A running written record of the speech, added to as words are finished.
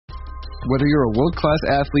Whether you're a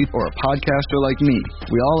world-class athlete or a podcaster like me,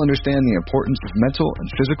 we all understand the importance of mental and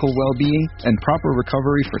physical well-being and proper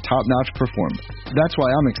recovery for top-notch performance. That's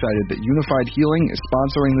why I'm excited that Unified Healing is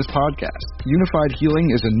sponsoring this podcast. Unified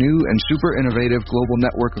Healing is a new and super innovative global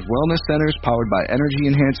network of wellness centers powered by Energy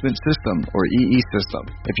Enhancement System, or EE System.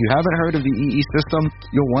 If you haven't heard of the EE System,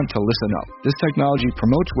 you'll want to listen up. This technology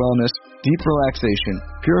promotes wellness, deep relaxation,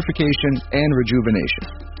 purification, and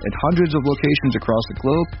rejuvenation. In hundreds of locations across the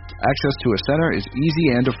globe, access to a center is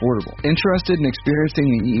easy and affordable. Interested in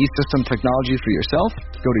experiencing the EE System technology for yourself?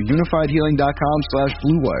 Go to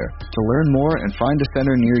unifiedhealing.com/bluewire to learn more and find a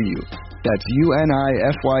center near you. That's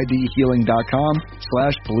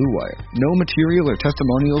unifydhealing.com/bluewire. No material or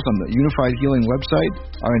testimonials on the Unified Healing website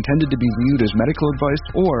are intended to be viewed as medical advice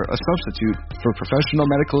or a substitute for professional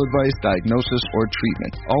medical advice, diagnosis, or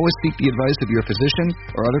treatment. Always seek the advice of your physician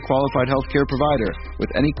or other qualified healthcare provider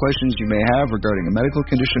with any questions you may have regarding a medical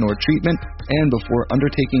condition or treatment and before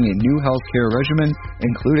undertaking a new healthcare regimen,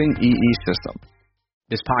 including EE System.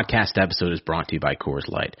 This podcast episode is brought to you by Coors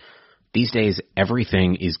Light. These days,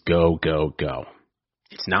 everything is go, go, go.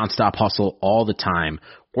 It's nonstop hustle all the time.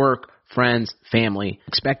 Work, friends, family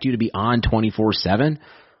expect you to be on 24/7.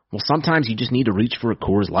 Well, sometimes you just need to reach for a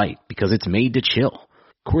Coors Light because it's made to chill.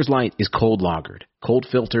 Coors Light is cold lagered, cold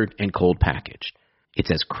filtered, and cold packaged.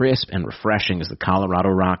 It's as crisp and refreshing as the Colorado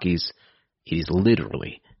Rockies. It is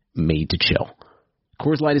literally made to chill.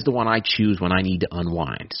 Coors Light is the one I choose when I need to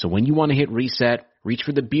unwind. So when you want to hit reset, reach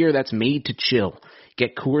for the beer that's made to chill.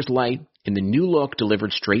 Get Coors Light in the new look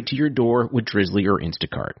delivered straight to your door with Drizzly or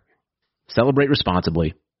Instacart. Celebrate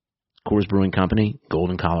responsibly. Coors Brewing Company,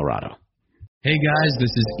 Golden, Colorado. Hey guys,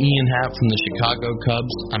 this is Ian Happ from the Chicago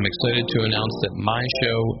Cubs. I'm excited to announce that my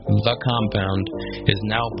show, The Compound, is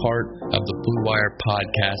now part of the Blue Wire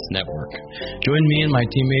Podcast Network. Join me and my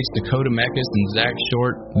teammates Dakota Mekas and Zach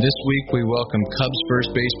Short. This week we welcome Cubs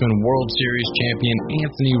first baseman, World Series champion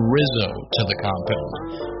Anthony Rizzo to The Compound.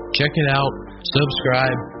 Check it out,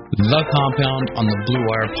 subscribe, The Compound on the Blue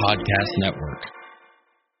Wire Podcast Network.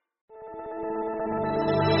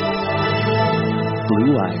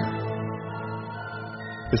 Blue Wire.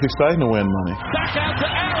 It's exciting to win money. Back out to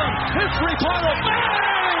Allen. History title.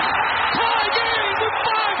 Bang! Tie game with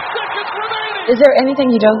 5 seconds remaining. Is there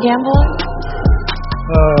anything you don't gamble on?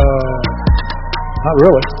 Not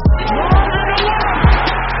really.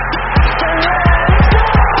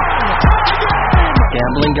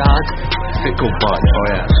 Gambling gods, fickle bunch. Oh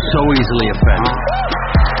yeah, so easily offended.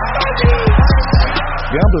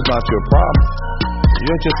 Gambling's not your problem.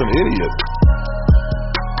 You're just an idiot.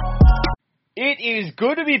 It is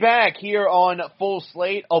good to be back here on Full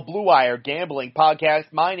Slate, a Blue Wire gambling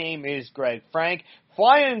podcast. My name is Greg Frank,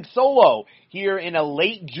 flying solo here in a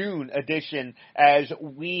late June edition as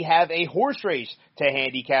we have a horse race to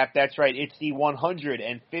handicap. That's right, it's the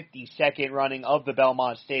 152nd running of the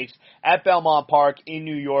Belmont Stakes at Belmont Park in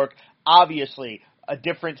New York. Obviously, a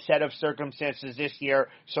different set of circumstances this year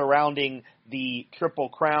surrounding the Triple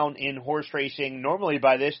Crown in horse racing. Normally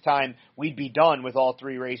by this time we'd be done with all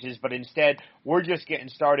 3 races, but instead we're just getting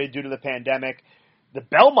started due to the pandemic. The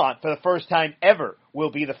Belmont, for the first time ever,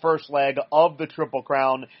 will be the first leg of the Triple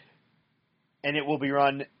Crown, and it will be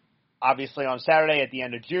run obviously on Saturday at the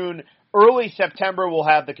end of June. Early September we'll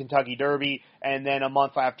have the Kentucky Derby, and then a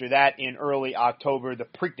month after that, in early October, the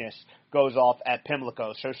Preakness goes off at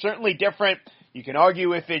Pimlico. So certainly different. You can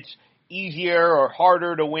argue if it's easier or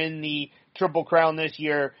harder to win the Triple Crown this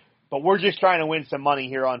year, but we're just trying to win some money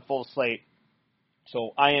here on Full Slate.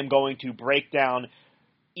 So I am going to break down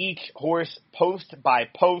each horse post by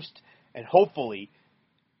post, and hopefully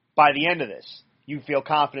by the end of this, you feel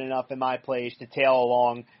confident enough in my plays to tail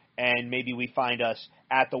along, and maybe we find us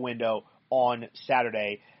at the window on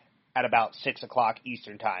Saturday at about 6 o'clock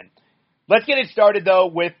Eastern Time. Let's get it started, though,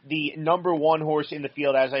 with the number 1 horse in the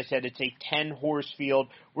field. As I said, it's a 10-horse field.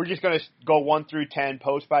 We're just going to go 1 through 10,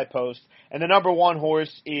 post by post. And the number 1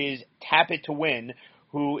 horse is Tap It to Win,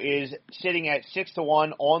 who is sitting at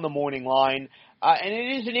 6-1 on the morning line. And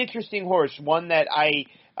it is an interesting horse, one that I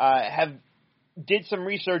did some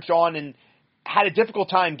research on and had a difficult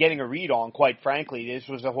time getting a read on, quite frankly. This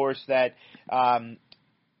was a horse that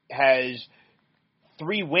has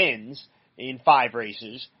 3 wins in 5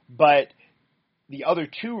 races, but the other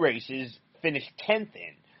 2 races finished 10th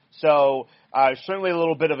in. So certainly a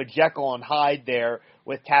little bit of a Jekyll and Hyde there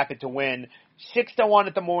with Tap It to Win. 6-1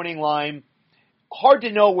 at the morning line. Hard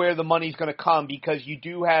to know where the money's going to come because you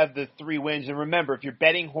do have the 3 wins. And remember, if you're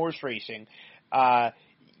betting horse racing,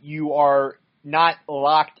 you are not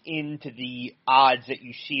locked into the odds that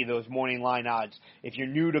you see, those morning line odds. If you're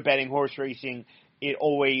new to betting horse racing, it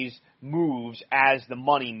always moves as the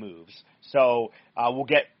money moves. So we'll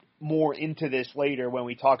get more into this later when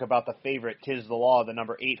we talk about the favorite, Tiz the Law, the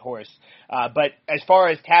number 8 horse. But as far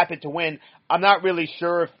as Tap It to Win, I'm not really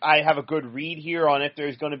sure if I have a good read here on if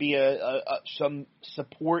there's going to be some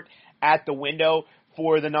support at the window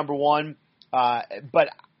for the number 1. But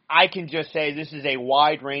I can just say this is a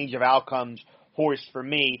wide range of outcomes horse for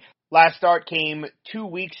me. Last start came 2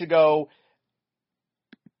 weeks ago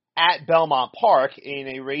at Belmont Park in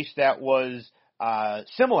a race that was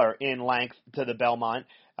similar in length to the Belmont.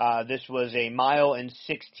 This was a 1.16 miles,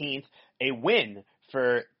 a win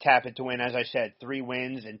for Tap It to Win. As I said, 3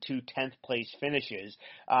 wins and 2 10th place finishes.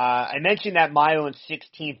 I mentioned that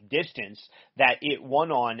 1.16 distance that it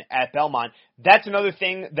won on at Belmont. That's another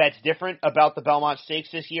thing that's different about the Belmont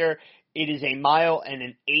Stakes this year. It is a 1 1/8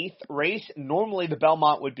 miles race. Normally the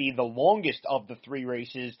Belmont would be the longest of the 3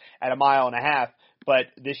 races at 1.5 miles, but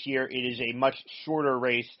this year it is a much shorter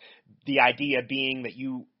race. The idea being that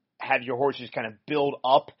you have your horses kind of build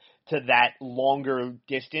up to that longer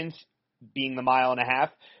distance, being the 1.5 miles,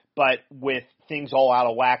 but with things all out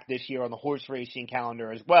of whack this year on the horse racing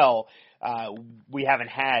calendar as well, we haven't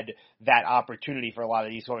had that opportunity for a lot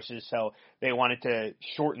of these horses, so they wanted to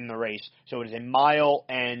shorten the race. So it is a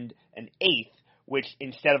 1.1 miles, which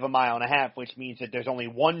instead of 1.5 miles, which means that there's only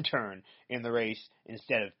 1 turn in the race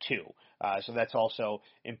instead of 2. So that's also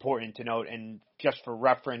important to note. And just for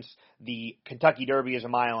reference, the Kentucky Derby is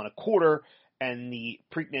 1.25 miles, and the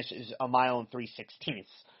Preakness is 1.3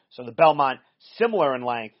 miles. So the Belmont, similar in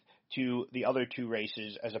length to the other 2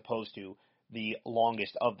 races as opposed to the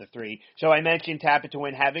longest of the 3. So I mentioned Tap It to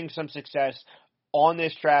Win having some success on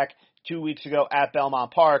this track 2 weeks ago at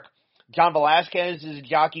Belmont Park. John Velasquez is a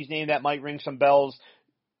jockey's name that might ring some bells.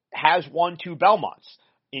 Has won 2 Belmonts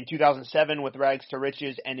in 2007 with Rags to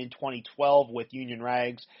Riches and in 2012 with Union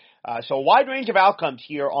Rags. So a wide range of outcomes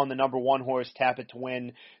here on the number 1 horse, Tap It to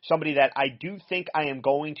Win. Somebody that I do think I am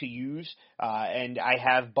going to use, and I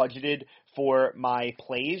have budgeted for my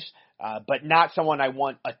plays, but not someone I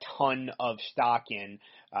want a ton of stock in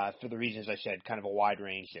for the reasons I said, kind of a wide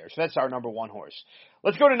range there. So that's our number 1 horse.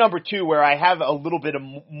 Let's go to number 2, where I have a little bit of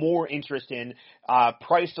more interest in,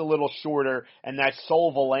 priced a little shorter, and that's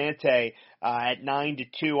Sol Volante at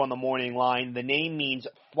 9-2 on the morning line. The name means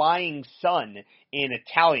Flying Sun in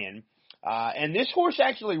Italian, and this horse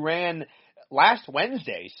actually ran last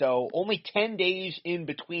Wednesday, so only 10 days in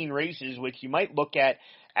between races, which you might look at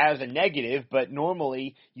as a negative, but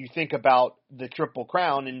normally you think about the Triple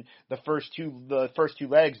Crown and the first two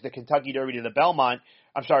legs, the Kentucky Derby to the Belmont.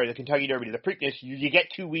 The Kentucky Derby to the Preakness, you get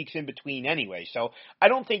 2 weeks in between anyway. So I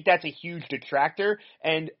don't think that's a huge detractor.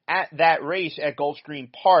 And at that race at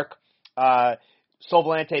Gulfstream Park, Sol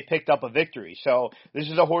Volante picked up a victory. So this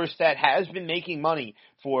is a horse that has been making money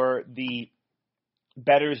for the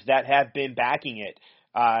bettors that have been backing it.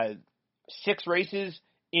 6 races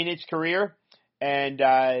in its career, and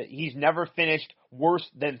he's never finished worse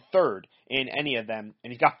than 3rd in any of them,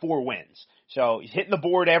 and he's got 4 wins. So he's hitting the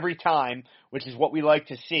board every time, which is what we like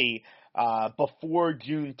to see. Before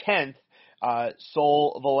June 10th,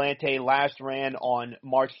 Sol Volante last ran on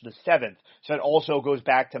March the 7th. So it also goes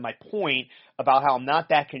back to my point about how I'm not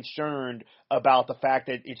that concerned about the fact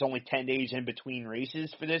that it's only 10 days in between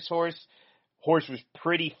races for this horse. Horse was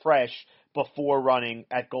pretty fresh before running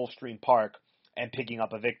at Gulfstream Park and picking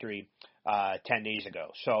up a victory 10 days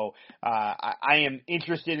ago. So I am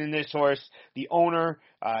interested in this horse. The owner,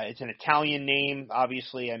 it's an Italian name.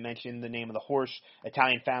 Obviously, I mentioned the name of the horse,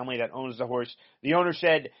 Italian family that owns the horse. The owner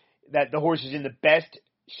said that the horse is in the best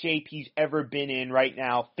shape he's ever been in right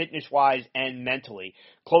now, fitness-wise and mentally.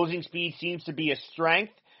 Closing speed seems to be a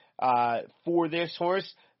strength for this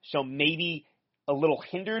horse, so maybe a little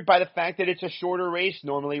hindered by the fact that it's a shorter race.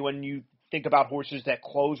 Normally when you think about horses that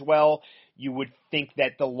close well, you would think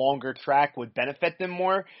that the longer track would benefit them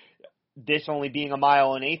more. This only being 1.1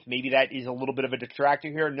 miles, maybe that is a little bit of a detractor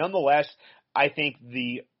here. Nonetheless, I think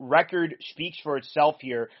the record speaks for itself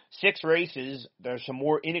here. 6 races. There's some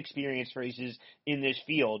more inexperienced races in this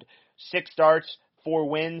field. 6 starts, 4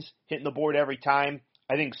 wins, hitting the board every time.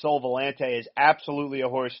 I think Sol Volante is absolutely a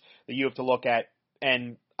horse that you have to look at,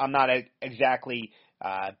 and I'm not exactly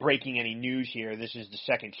breaking any news here. This is the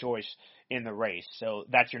second choice in the race. So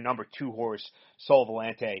that's your number 2 horse, Sol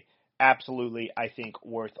Volante. Absolutely, I think,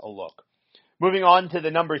 worth a look. Moving on to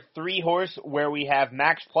the number 3 horse, where we have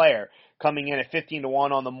Max Player coming in at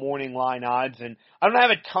 15-1 on the morning line odds. And I don't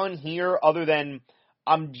have a ton here other than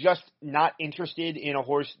I'm just not interested in a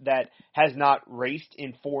horse that has not raced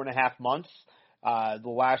in 4.5 months. The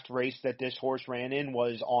last race that this horse ran in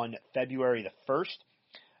was on February the 1st.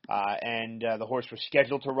 and the horse was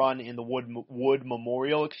scheduled to run in the Wood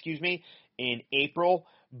Memorial, in April,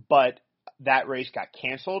 but that race got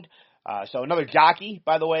canceled. So another jockey,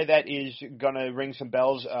 by the way, that is going to ring some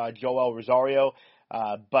bells, Joel Rosario,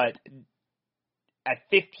 but at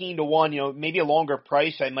 15-1, maybe a longer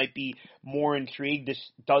price, I might be more intrigued.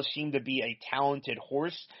 This does seem to be a talented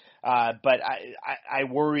horse, but I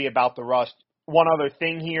worry about the rust. One other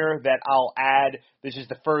thing here that I'll add, this is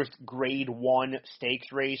the first Grade 1 stakes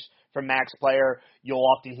race from Max Player. You'll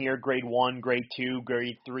often hear Grade 1, Grade 2,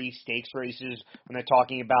 Grade 3 stakes races when they're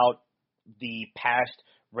talking about the past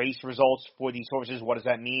race results for these horses. What does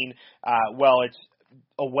that mean? Well, it's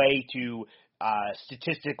a way to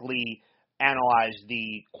statistically analyze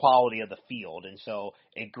the quality of the field, and so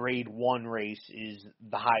a Grade 1 race is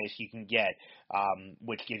the highest you can get,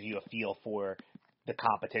 which gives you a feel for the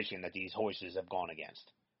competition that these horses have gone against.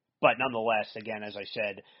 But nonetheless, again, as I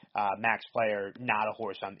said, Max Player, not a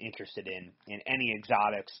horse I'm interested in any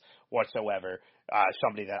exotics whatsoever,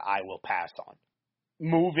 somebody that I will pass on.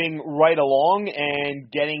 Moving right along and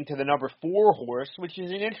getting to the number 4 horse, which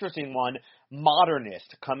is an interesting one,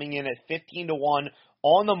 Modernist, coming in at 15-1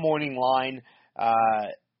 on the morning line,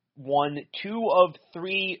 won 2 of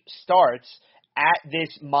 3 starts at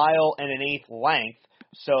this 1 1/8 length.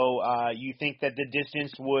 So you think that the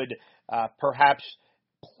distance would perhaps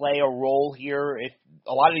play a role here? If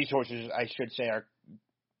a lot of these horses, I should say, are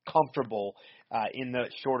comfortable in the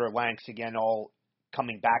shorter lengths. Again, all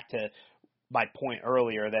coming back to my point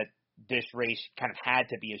earlier that this race kind of had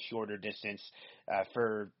to be a shorter distance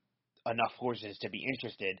for enough horses to be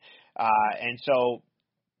interested. And so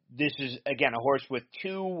this is, again, a horse with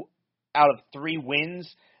 2 out of 3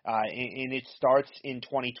 wins in its starts in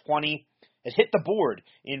 2020. Has hit the board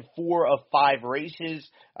in 4 of 5 races.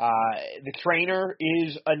 The trainer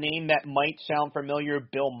is a name that might sound familiar,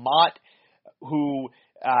 Bill Mott, who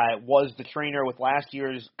was the trainer with last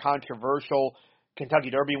year's controversial Kentucky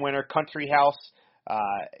Derby winner, Country House.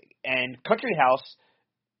 And Country House,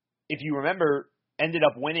 if you remember, ended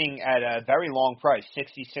up winning at a very long price,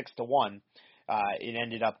 66-1. It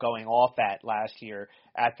ended up going off at last year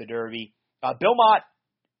at the Derby. Bill Mott,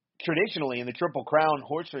 traditionally in the Triple Crown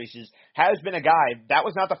horse races, has been a guy, that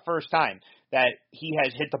was not the first time that he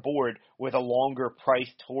has hit the board with a longer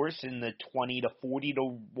priced horse in the 20 to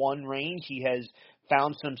 40-1 range. He has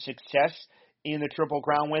found some success in the Triple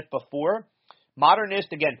Crown with before.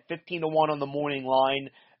 Modernist, again, 15-1 on the morning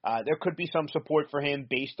line. There could be some support for him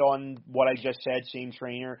based on what I just said, same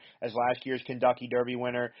trainer as last year's Kentucky Derby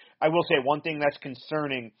winner. I will say one thing that's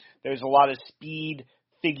concerning, there's a lot of speed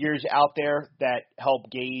figures out there that help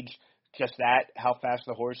gauge just that, how fast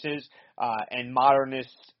the horse is, and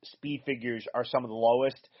Modernist's speed figures are some of the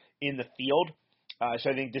lowest in the field.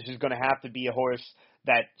 So I think this is going to have to be a horse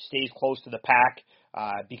that stays close to the pack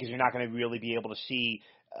because you're not going to really be able to see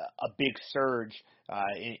a big surge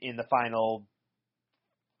in the final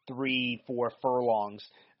 3-4 furlongs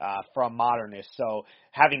from Modernist. So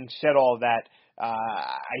having said all that,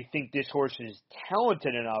 I think this horse is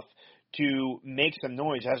talented enough to make some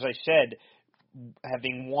noise. As I said,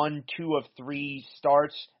 having won 2 of 3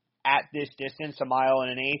 starts at this distance, 1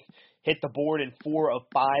 1/8, hit the board in 4 of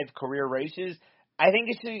 5 career races, I think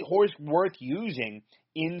it's a horse worth using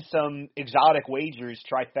in some exotic wagers,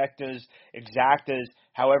 trifectas, exactas,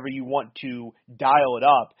 however you want to dial it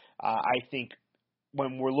up. I think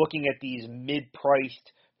when we're looking at these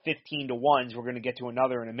mid-priced 15-1s, we're going to get to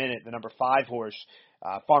another in a minute, the number 5 horse,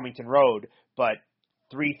 Farmington Road, but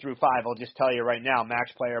 3 through 5, I'll just tell you right now,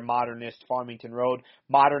 Max Player, Modernist, Farmington Road.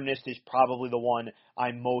 Modernist is probably the one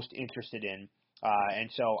I'm most interested in,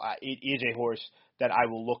 and so it is a horse that I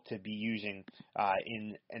will look to be using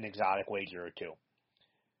in an exotic wager or two.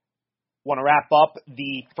 Want to wrap up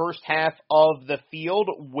the first half of the field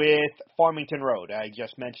with Farmington Road. I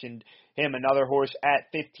just mentioned him, another horse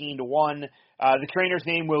at 15-1. The trainer's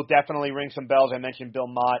name will definitely ring some bells. I mentioned Bill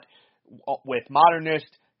Mott with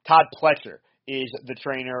Modernist. Todd Pletcher is the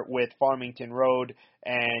trainer with Farmington Road,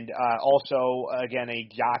 and also, again, a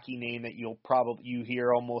jockey name that you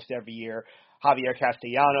hear almost every year, Javier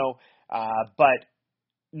Castellano, but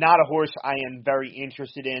not a horse I am very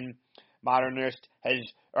interested in.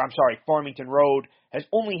 Farmington Road has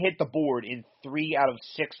only hit the board in 3 out of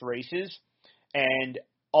 6 races, and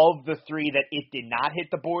of the 3 that it did not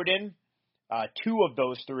hit the board in, 2 of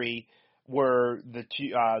those 3 were the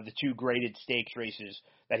two graded stakes races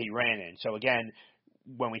that he ran in. So again,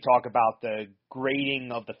 when we talk about the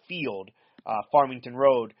grading of the field, Farmington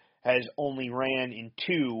Road has only ran in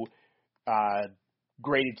 2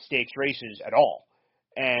 graded stakes races at all,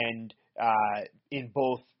 and in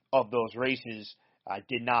both of those races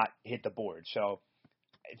did not hit the board. So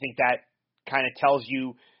I think that kind of tells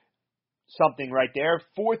you something right there.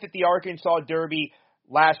 Fourth at the Arkansas Derby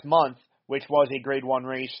last month, which was a Grade 1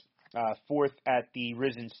 race. Fourth at the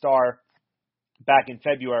Risen Star back in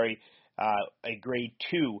February, a Grade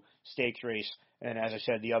 2 stakes race. And as I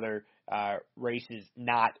said, the other race is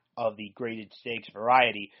not of the graded stakes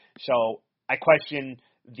variety. So I question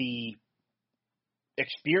the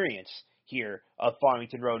experience here of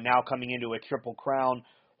Farmington Road now coming into a Triple Crown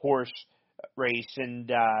horse race. And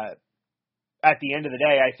at the end of the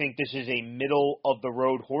day, I think this is a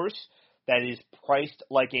middle-of-the-road horse that is priced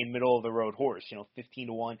like a middle-of-the-road horse, 15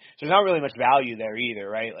 to 1. So there's not really much value there either,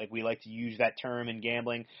 right? Like, we like to use that term in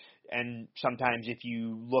gambling. And sometimes if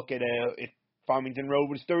you look at if Farmington Road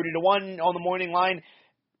was 30 to 1 on the morning line,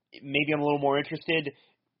 maybe I'm a little more interested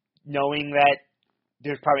knowing that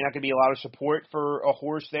there's probably not going to be a lot of support for a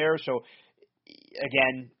horse there. So,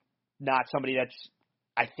 again, not somebody that's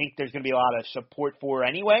I think there's going to be a lot of support for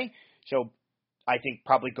anyway. So I think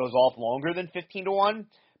probably goes off longer than 15 to 1.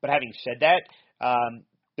 But having said that,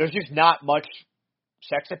 there's just not much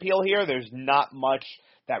sex appeal here. There's not much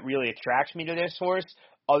that really attracts me to this horse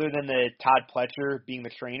other than the Todd Pletcher being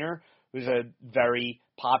the trainer, who's a very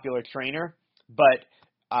popular trainer. But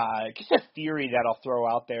just a theory that I'll throw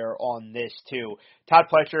out there on this too. Todd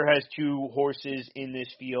Pletcher has 2 horses in this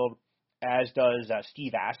field, as does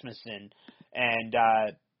Steve Asmussen. And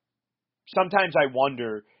sometimes I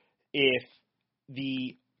wonder if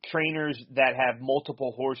the trainers that have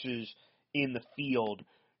multiple horses in the field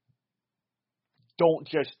don't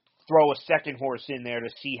just throw a second horse in there to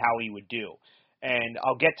see how he would do. And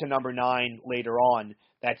I'll get to number 9 later on.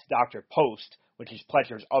 That's Dr. Post, which is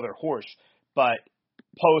Pletcher's other horse. But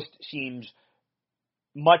Post seems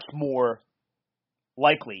much more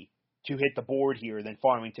likely to hit the board here than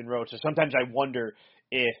Farmington Road. So sometimes I wonder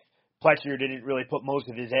if Pletcher didn't really put most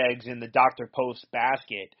of his eggs in the Dr. Post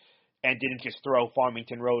basket and didn't just throw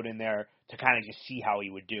Farmington Road in there to kind of just see how he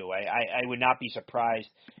would do. I would not be surprised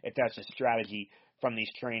if that's a strategy from these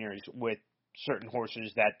trainers with certain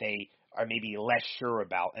horses that they are maybe less sure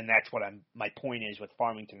about, and that's what my point is with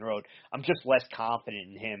Farmington Road. I'm just less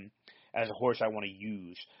confident in him as a horse I want to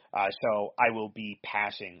use. So I will be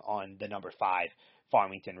passing on the number 5,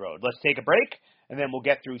 Farmington Road. Let's take a break, and then we'll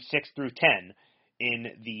get through 6 through 10 in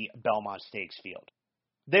the Belmont Stakes field.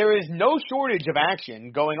 There is no shortage of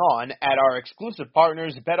action going on at our exclusive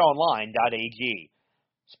partners, BetOnline.ag.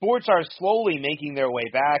 Sports are slowly making their way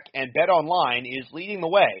back, and BetOnline is leading the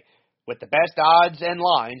way with the best odds and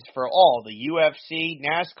lines for all the UFC,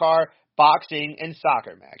 NASCAR, boxing, and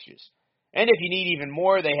soccer matches. And if you need even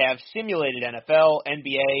more, they have simulated NFL,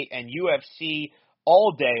 NBA, and UFC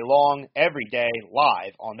all day long, every day,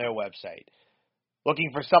 live on their website.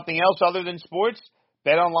 Looking for something else other than sports?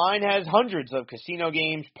 BetOnline has hundreds of casino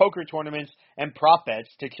games, poker tournaments, and prop bets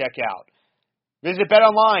to check out. Visit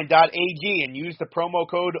betonline.ag and use the promo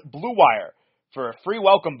code BLUEWIRE for a free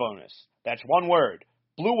welcome bonus. That's one word,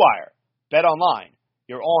 BLUEWIRE. BetOnline,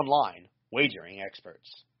 your online wagering experts.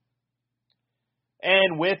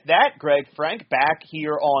 And with that, Greg Frank back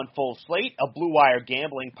here on Full Slate, a Blue Wire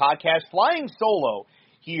gambling podcast, flying solo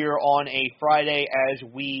here on a Friday as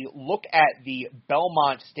we look at the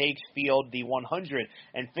Belmont Stakes field, the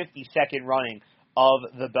 152nd running of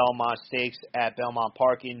the Belmont Stakes at Belmont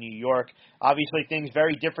Park in New York. Obviously, things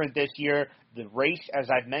very different this year. The race, as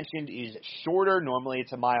I've mentioned, is shorter. Normally,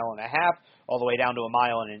 it's 1.5 miles, all the way down to 1.125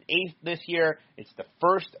 miles this year. It's the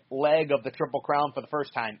first leg of the Triple Crown for the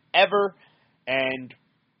first time ever, and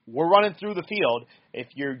we're running through the field. If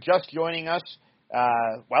you're just joining us,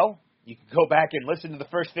 well, you can go back and listen to the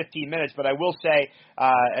first 15 minutes, but I will say,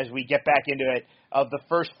 as we get back into it, of the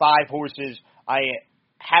first 5 horses, I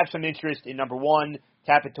have some interest in number 1,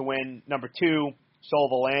 Tap It to Win, number 2, Sol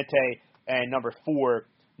Volante, and number 4,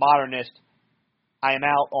 Modernist. I am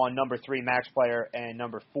out on number 3, Max Player, and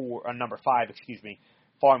number 5,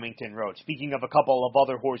 Farmington Road. Speaking of a couple of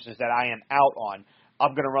other horses that I am out on,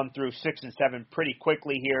 I'm going to run through 6 and 7 pretty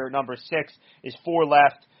quickly here. Number 6 is 4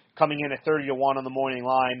 Left, coming in at 30 to 1 on the morning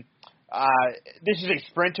line. This is a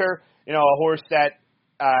sprinter, a horse that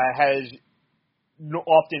has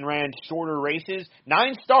often ran shorter races.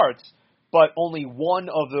 9 starts, but only one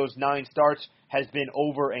of those 9 starts has been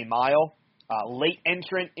over 1 mile. Late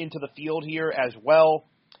entrant into the field here as well.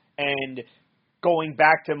 And going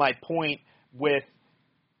back to my point with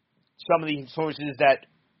some of these horses that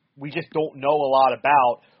we just don't know a lot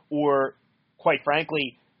about, or quite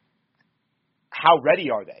frankly, how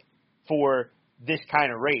ready are they for this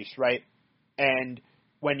kind of race, right? And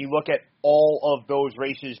when you look at all of those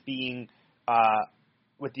races being,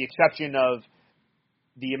 with the exception of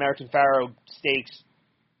the American Pharoah Stakes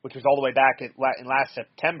which was all the way back in last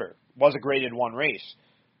September, was a graded 1 race.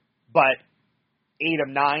 But 8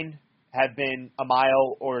 of 9 have been a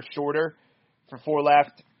mile or shorter for 4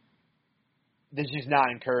 left. This is not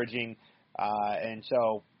encouraging, and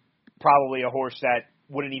so probably a horse that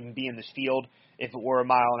wouldn't even be in this field if it were a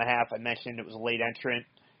mile and a half. I mentioned it was a late entrant,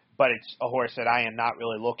 but it's a horse that I am not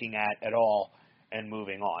really looking at all and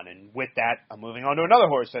moving on. And with that, I'm moving on to another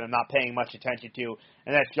horse that I'm not paying much attention to,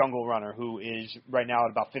 and that's Jungle Runner, who is right now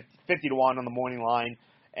at about 50 to 1 on the morning line.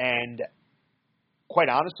 And quite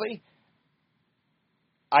honestly,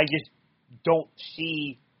 I just don't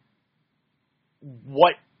see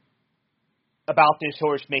what about this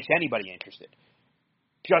horse makes anybody interested.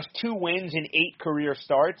 Just 2 wins in 8 career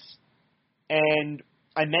starts. And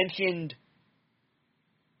I mentioned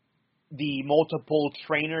the multiple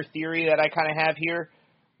trainer theory that I kind of have here,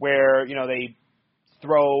 where, they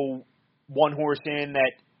throw one horse in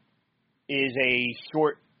that is a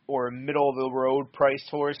short or middle-of-the-road priced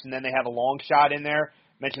horse, and then they have a long shot in there.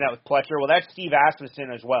 I mentioned that with Pletcher. Well, that's Steve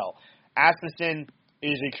Asmussen as well. Asmussen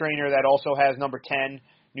is a trainer that also has number 10,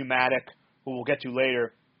 Pneumatic, who we'll get to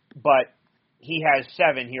later, but he has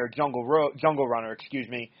 7 here, Jungle Runner,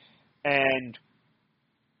 and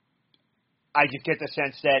I just get the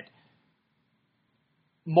sense that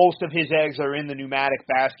most of his eggs are in the Pneumatic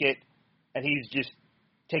basket, and he's just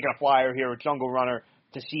taking a flyer here with Jungle Runner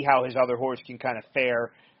to see how his other horse can kind of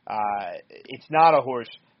fare. It's not a horse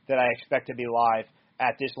that I expect to be live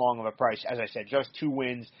at this long of a price. As I said, just 2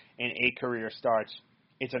 wins in 8 career starts.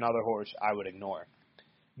 It's another horse I would ignore.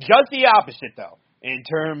 Just the opposite, though, in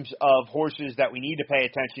terms of horses that we need to pay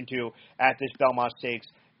attention to at this Belmont Stakes.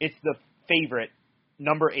 It's the favorite,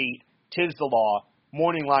 number 8, Tiz the Law,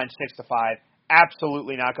 morning line 6 to 5.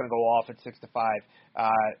 Absolutely not going to go off at 6 to 5,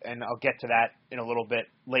 and I'll get to that in a little bit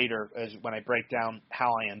later when I break down how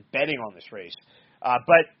I am betting on this race.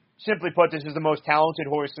 But simply put, this is the most talented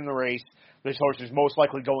horse in the race. This horse is most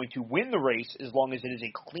likely going to win the race as long as it is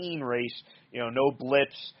a clean race. No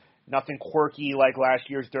blips, nothing quirky like last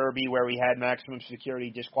year's Derby where we had Maximum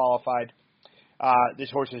Security disqualified. This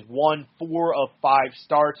horse has won 4 of 5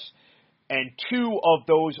 starts, and 2 of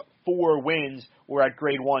those 4 wins were at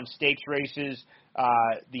Grade 1 stakes races.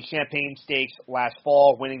 The Champagne Stakes last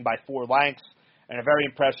fall, winning by 4 lengths, and a very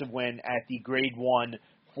impressive win at the Grade 1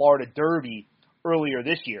 Florida Derby earlier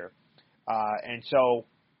this year. And so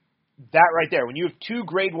that right there, when you have 2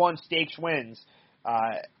 Grade 1 stakes wins,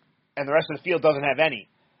 and the rest of the field doesn't have any,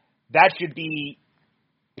 that should be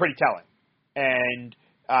pretty telling. And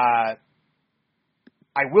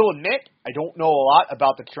I will admit, I don't know a lot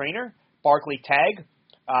about the trainer, Barclay Tagg.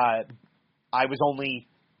 I was only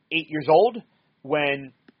 8 years old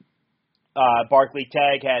when Barclay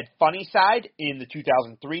Tagg had Funny Side in the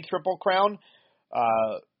 2003 Triple Crown,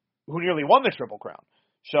 who nearly won the Triple Crown.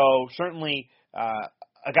 So certainly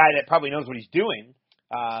a guy that probably knows what he's doing,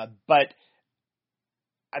 but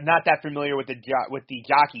I'm not that familiar with the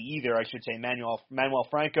jockey either, I should say, Manuel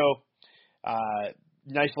Franco.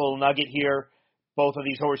 Nice little nugget here. Both of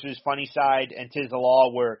these horses, Funny Side and Tiz the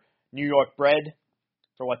Law, were New York bred,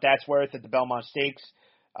 for what that's worth, at the Belmont Stakes.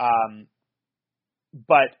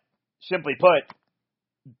 But simply put,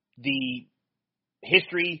 the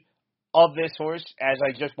history of this horse, as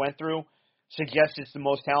I just went through, suggests it's the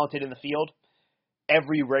most talented in the field.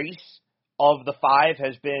 Every race of the 5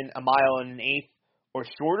 has been a mile and an eighth or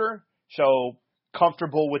shorter, so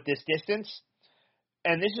comfortable with this distance.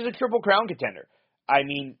 And this is a Triple Crown contender. I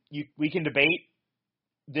mean, we can debate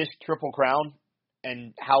this Triple Crown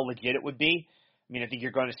and how legit it would be. I mean, I think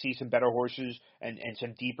you're going to see some better horses and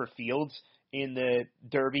some deeper fields in the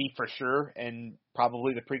Derby for sure, and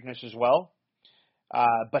probably the Preakness as well.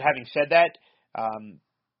 But having said that,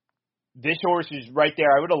 this horse is right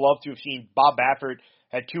there. I would have loved to have seen Bob Baffert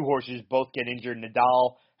had 2 horses both get injured.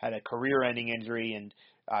 Nadal had a career-ending injury, and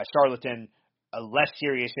Charlatan a less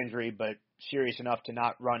serious injury, but serious enough to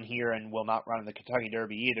not run here and will not run in the Kentucky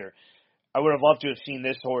Derby either. I would have loved to have seen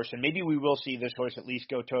this horse, and maybe we will see this horse at least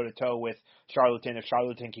go toe-to-toe with Charlatan if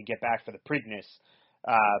Charlatan can get back for the Preakness.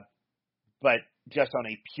 But just on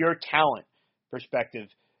a pure talent perspective,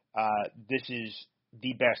 this is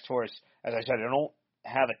the best horse. As I said, I don't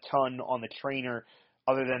have a ton on the trainer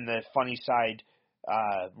other than the Funny Side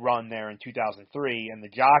run there in 2003 and the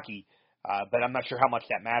jockey, but I'm not sure how much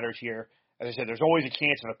that matters here. As I said, there's always a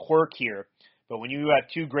chance of a quirk here, but when you have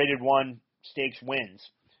 2 graded 1 stakes wins,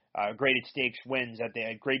 graded stakes wins at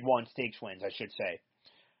the grade 1 stakes wins, I should say,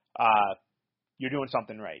 you're doing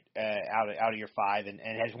something right out of your 5, and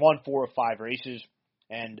has won 4 of 5 races,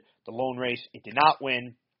 and the lone race it did not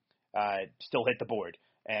win, still hit the board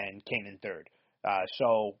and came in 3rd.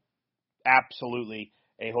 So absolutely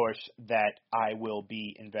a horse that I will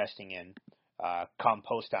be investing in come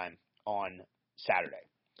post time on Saturday.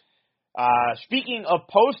 Speaking of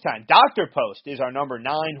post time, Dr. Post is our number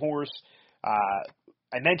 9 horse.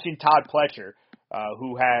 I mentioned Todd Pletcher,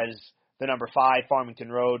 who has the number 5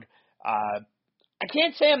 Farmington Road. I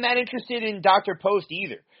can't say I'm that interested in Dr. Post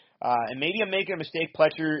either. And maybe I'm making a mistake.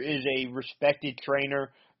 Pletcher is a respected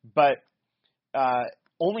trainer, but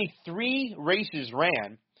only 3 races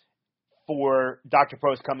ran for Dr.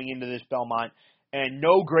 Post coming into this Belmont, and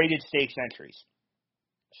no graded stakes entries.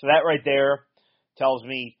 So that right there tells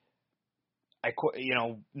me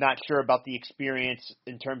not sure about the experience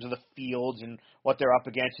in terms of the fields and what they're up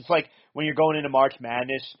against. It's like when you're going into March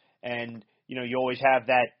Madness and, you always have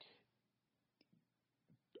that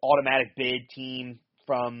automatic bid team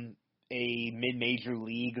from a mid-major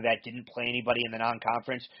league that didn't play anybody in the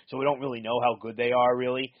non-conference, so we don't really know how good they are,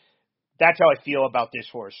 really. That's how I feel about this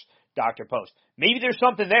horse, Dr. Post. Maybe there's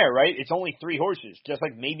something there, right? It's only 3 horses. Just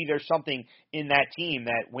like maybe there's something in that team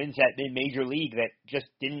that wins that mid-major league that just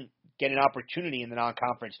didn't get an opportunity in the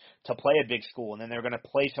non-conference to play a big school, and then they're going to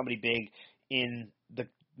play somebody big in the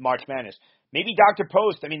March Madness. Maybe Dr.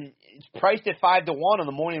 Post, it's priced at 5-1 on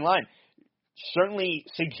the morning line, certainly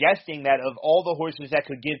suggesting that of all the horses that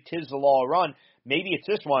could give Tiz the Law a run, maybe it's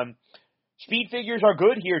this one. Speed figures are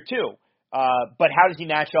good here too, but how does he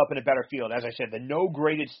match up in a better field? As I said, the no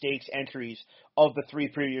graded stakes entries of the 3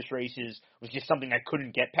 previous races was just something I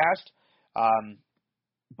couldn't get past.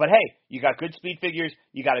 But hey, you got good speed figures,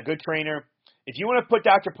 you got a good trainer. If you want to put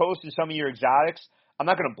Dr. Post in some of your exotics, I'm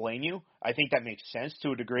not going to blame you. I think that makes sense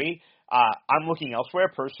to a degree. I'm looking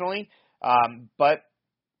elsewhere personally, but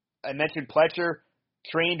I mentioned Pletcher,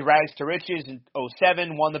 trained Rags to Riches in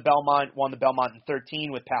 07, won the Belmont in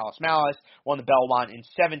 13 with Palace Malice, won the Belmont in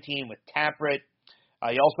 17 with Taprit.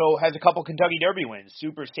 He also has a couple Kentucky Derby wins,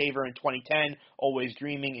 Super Saver in 2010, Always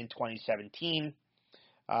Dreaming in 2017.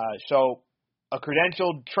 So a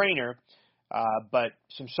credentialed trainer, but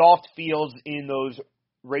some soft fields in those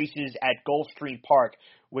races at Gulfstream Park,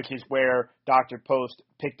 which is where Dr. Post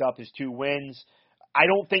picked up his 2 wins. I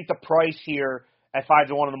don't think the price here at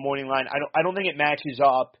 5-1 on the morning line, I don't think it matches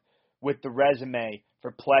up with the resume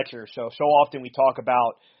for Pletcher. So often we talk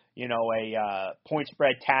about, a point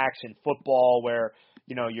spread tax in football where,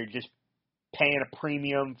 you're just paying a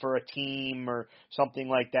premium for a team or something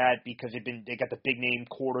like that because they got the big name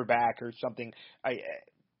quarterback or something. I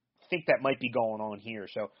think that might be going on here.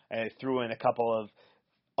 So I threw in a couple of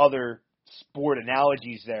other sport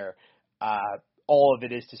analogies there. All of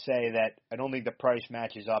it is to say that I don't think the price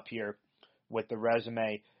matches up here with the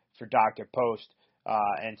resume for Dr. Post,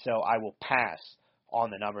 and so I will pass on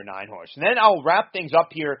the number 9 horse. And then I'll wrap things up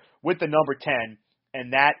here with the number 10,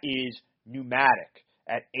 and that is Pneumatic.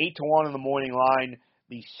 At 8-1 on the morning line,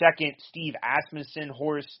 the second Steve Asmussen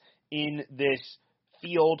horse in this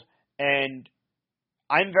field, and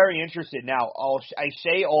I'm very interested. Now, I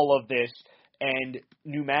say all of this, and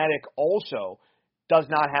Pneumatic also does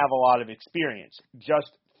not have a lot of experience,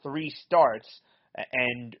 just 3 starts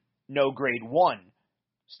and no grade 1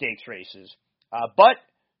 stakes races. But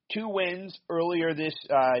 2 wins earlier this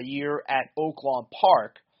year at Oaklawn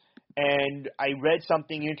Park. And I read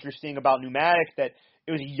something interesting about Pneumatic, that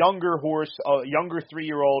it was a younger horse, a younger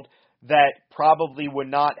 3-year-old that probably would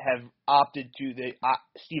not have opted to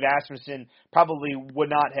Steve Asmussen probably would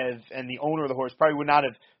not have, and the owner of the horse probably would not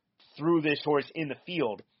have threw this horse in the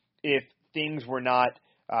field if things were not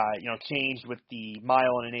changed with the 1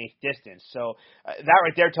 1/8 distance. So that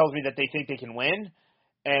right there tells me that they think they can win.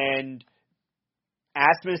 And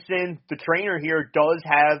Asmussen, the trainer here, does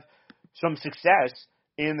have some success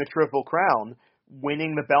in the Triple Crown,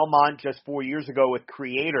 winning the Belmont just 4 years ago with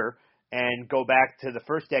Creator, and go back to the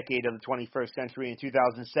first decade of the 21st century in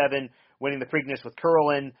 2007, winning the Preakness with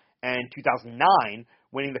Curlin, and 2009,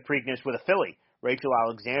 winning the Preakness with a filly, Rachel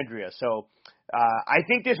Alexandria. So I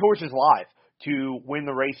think this horse is live to win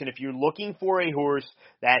the race, and if you're looking for a horse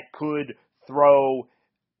that could throw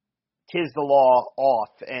Tiz the Law off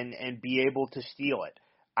and be able to steal it,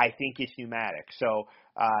 I think it's Pneumatic. So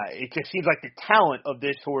it just seems like the talent of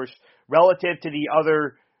this horse relative to the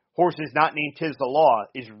other horses not named Tiz the Law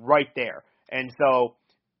is right there. And so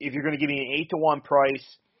if you're going to give me an 8-1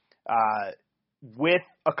 price with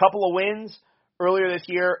a couple of wins earlier this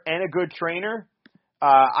year and a good trainer,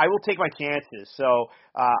 I will take my chances. So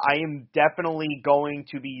I am definitely going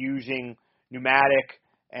to be using Pneumatic.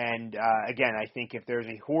 And again, I think if there's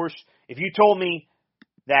a horse, if you told me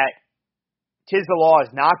that Tiz the Law is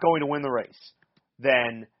not going to win the race,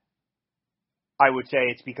 then I would say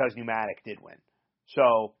it's because Pneumatic did win.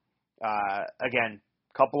 So again,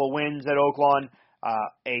 couple of wins at Oaklawn,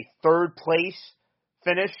 a 3rd place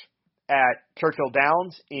finish at Churchill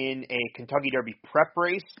Downs in a Kentucky Derby prep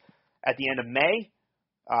race at the end of May.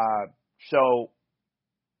 So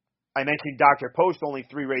I mentioned Dr. Post, only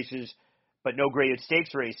 3 races, but no graded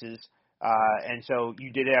stakes races. And so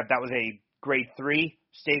you did have, that was a grade 3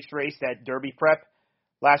 stakes race, that Derby prep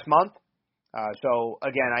last month. So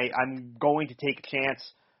again, I'm going to take a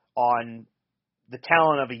chance on the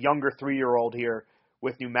talent of a younger 3-year-old here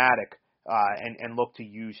with Pneumatic, and look to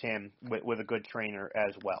use him with a good trainer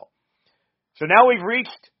as well. So now we've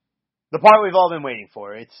reached the part we've all been waiting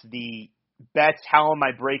for. It's the bets. How am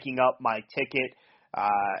I breaking up my tickets,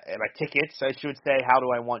 I should say. How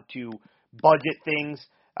do I want to budget things?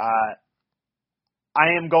 I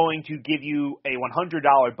am going to give you a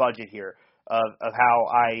 $100 budget here of how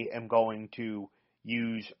I am going to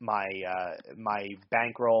use my my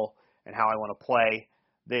bankroll and how I want to play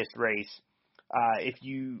this race. If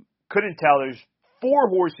you couldn't tell, there's 4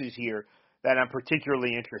 horses here that I'm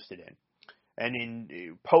particularly interested in. And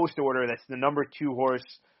in post order, that's the number 2 horse,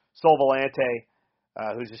 Sol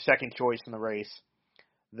Volante, who's the second choice in the race.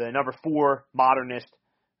 The number 4, Modernist,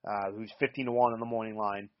 who's 15-1 on the morning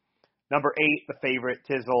line. Number 8, the favorite,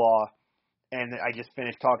 Tiz the Law. And I just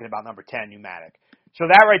finished talking about number 10, Pneumatic. So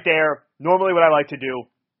that right there, normally what I like to do,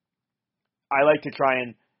 I like to try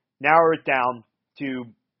and narrow it down to,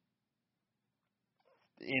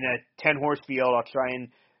 in a 10-horse field, I'll try and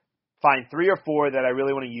find 3 or 4 that I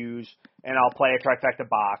really want to use, and I'll play a trifecta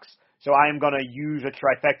box. So I am going to use a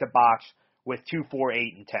trifecta box with 2, 4,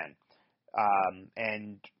 8, and 10.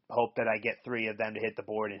 And hope that I get 3 of them to hit the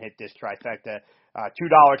board and hit this trifecta. $2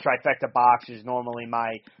 trifecta box is normally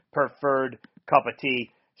my preferred cup of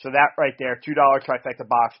tea. So that right there, $2 trifecta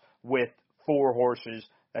box with 4 horses,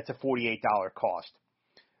 that's a $48 cost.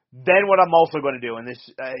 Then what I'm also going to do, and this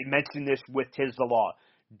I mentioned this with Tiz the Law,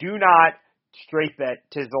 do not straight bet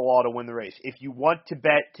Tiz the Law to win the race. If you want to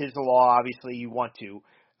bet Tiz the Law, obviously you want to.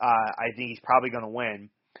 I think he's probably going to win.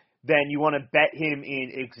 Then you want to bet him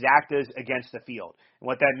in exactas against the field. And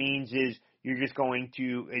what that means is you're just going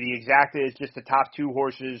to, the exacta is just the top 2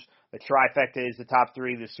 horses, the trifecta is the top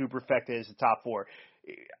 3, the superfecta is the top 4.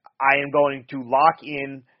 I am going to lock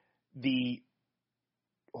in the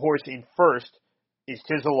horse in first is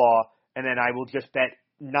Tiz the Law, and then I will just bet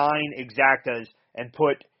 9 exactas and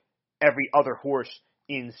put every other horse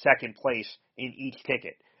in second place in each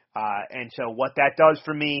ticket. And so what that does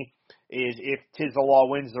for me is if Tiz the Law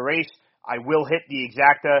wins the race, I will hit the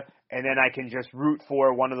exacta, and then I can just root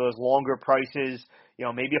for one of those longer prices,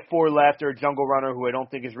 maybe a 4 left or a Jungle Runner who I don't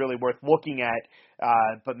think is really worth looking at,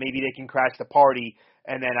 but maybe they can crash the party,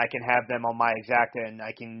 and then I can have them on my exacta, and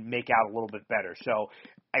I can make out a little bit better. So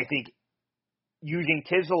I think using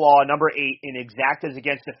Tiz the Law, number 8, in exactas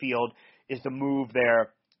against the field is the move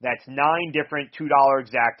there. That's 9 different $2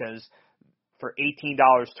 exactas for $18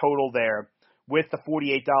 total there, with the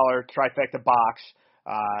 $48 trifecta box.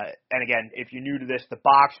 And again, if you're new to this, the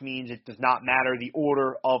box means it does not matter the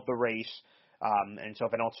order of the race. And so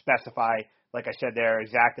if I don't specify, like I said there,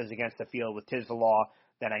 exactas against the field with Tiz the Law,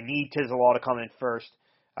 then I need Tiz the Law to come in first.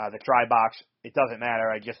 The tri box, it doesn't matter.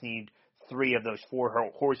 I just need 3 of those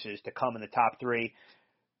 4 horses to come in the top 3.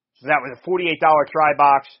 So that was a $48 tri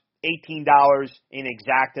box, $18 in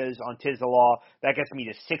exactas on Tiz the Law. That gets me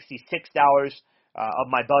to $66 of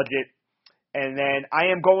my budget. And then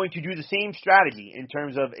I am going to do the same strategy in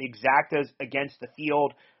terms of exactas against the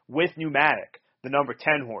field with Pneumatic, the number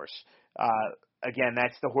 10 horse. Again,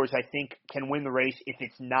 that's the horse I think can win the race if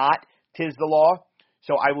it's not Tiz the Law.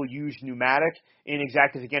 So I will use Pneumatic in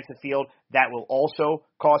exactas against the field. That will also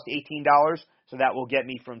cost $18. So that will get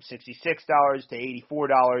me from $66 to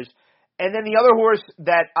 $84. And then the other horse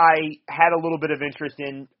that I had a little bit of interest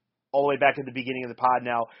in all the way back at the beginning of the pod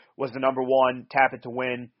now was the number 1, Tap It to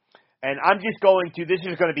Win. And I'm just going to, this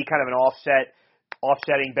is going to be kind of an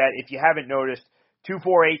offsetting bet. If you haven't noticed, 2,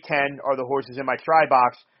 4, 8, 10 are the horses in my tri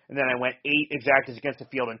box. And then I went 8 exactas against the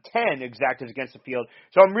field and 10 exactas against the field.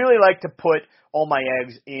 So I'm really like to put all my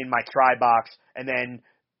eggs in my tri box and then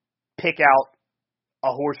pick out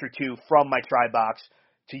a horse or 2 from my tri box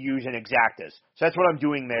to use in exactas. So that's what I'm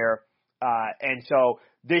doing there. And so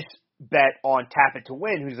this bet on Tap It to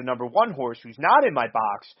Win, who's the number 1 horse, who's not in my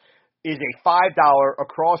box, is a $5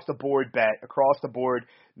 across-the-board bet. Across the board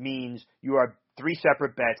means you are 3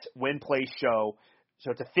 separate bets, win, place, show.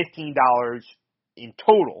 So it's a $15 in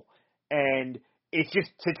total. And it's just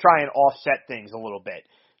to try and offset things a little bit.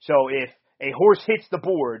 So if a horse hits the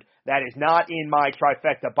board that is not in my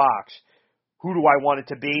trifecta box, who do I want it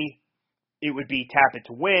to be? It would be Tap It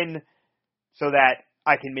to Win, so that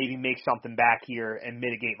I can maybe make something back here and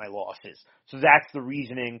mitigate my losses. So that's the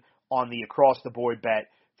reasoning on the across-the-board bet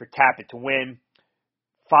for Tap It to Win.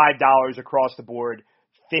 $5 across the board,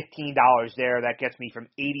 $15 there. That gets me from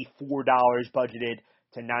 $84 budgeted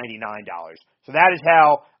to $99. So that is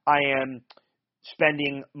how I am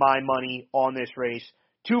spending my money on this race.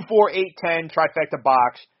 2, 4, 8, 10 trifecta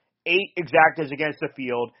box, 8 exactas against the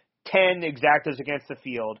field, 10 exactas against the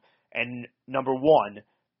field, and number 1,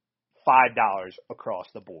 $5 across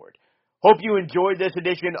the board. Hope you enjoyed this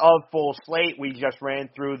edition of Full Slate. We just ran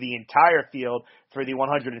through the entire field for the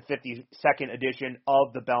 152nd edition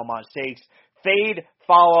of the Belmont Stakes. Fade,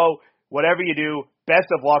 follow, whatever you do, best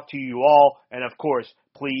of luck to you all. And of course,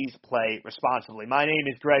 please play responsibly. My name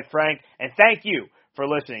is Greg Frank, and thank you for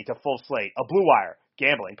listening to Full Slate, a Blue Wire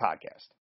gambling podcast.